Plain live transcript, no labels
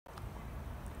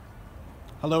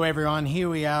Hello everyone, here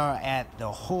we are at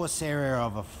the horse area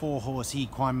of a 4-horse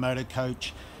equine motor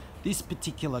coach. This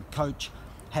particular coach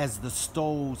has the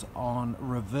stalls on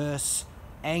reverse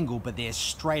angle, but they're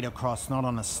straight across, not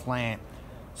on a slant.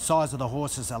 Size of the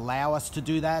horses allow us to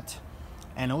do that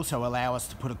and also allow us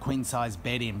to put a queen size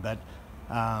bed in, but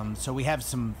so we have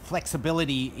some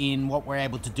flexibility in what we're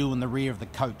able to do in the rear of the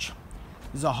coach.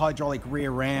 This is a hydraulic rear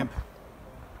ramp.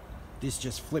 This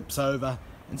just flips over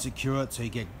and secure it so you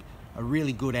get a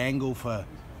really good angle for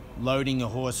loading your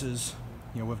horses.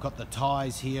 You know, we've got the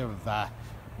ties here of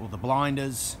or the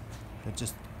blinders that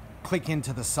just click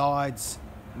into the sides,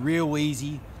 real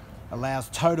easy, allows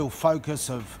total focus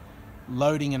of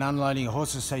loading and unloading your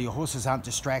horses so your horses aren't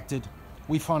distracted.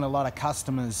 We find a lot of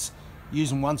customers use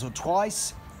them once or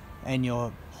twice and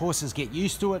your horses get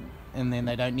used to it and then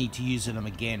they don't need to use them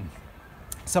again.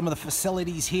 Some of the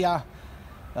facilities here,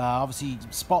 obviously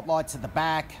spotlights at the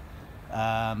back,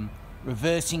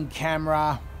 reversing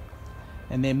camera,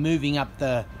 and then moving up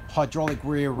the hydraulic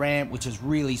rear ramp, which is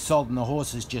really solid, and the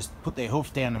horses just put their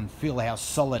hoof down and feel how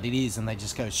solid it is and they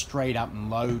just go straight up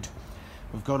and load.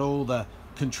 We've got all the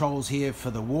controls here for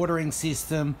the watering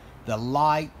system, the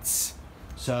lights,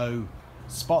 so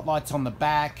spotlights on the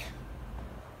back,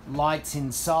 lights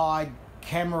inside,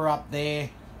 camera up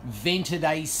there, vented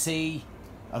AC,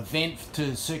 a vent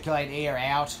to circulate air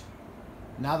out,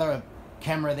 another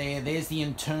camera there. There's the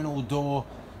internal door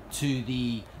to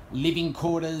the living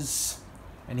quarters,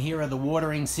 and here are the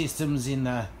watering systems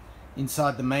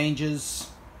inside the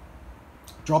mangers.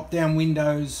 Drop down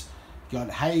windows, got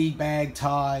hay bag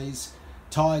ties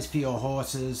for your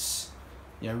horses.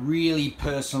 You know, really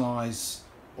personalized,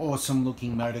 awesome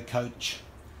looking motor coach.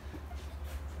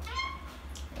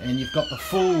 And you've got the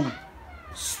full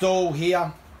stall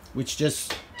here, which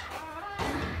just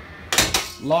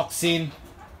locks in.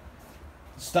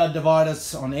 Stud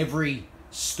dividers on every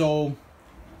stall.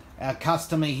 Our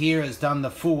customer here has done the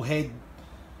full head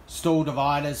stall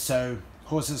dividers so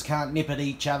horses can't nip at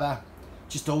each other.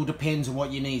 Just all depends on what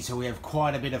you need, so we have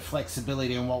quite a bit of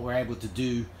flexibility on what we're able to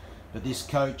do. But this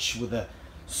coach with the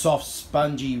soft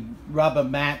spongy rubber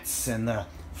mats and the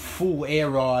full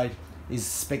air ride is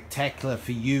spectacular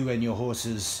for you and your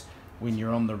horses when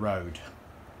you're on the road.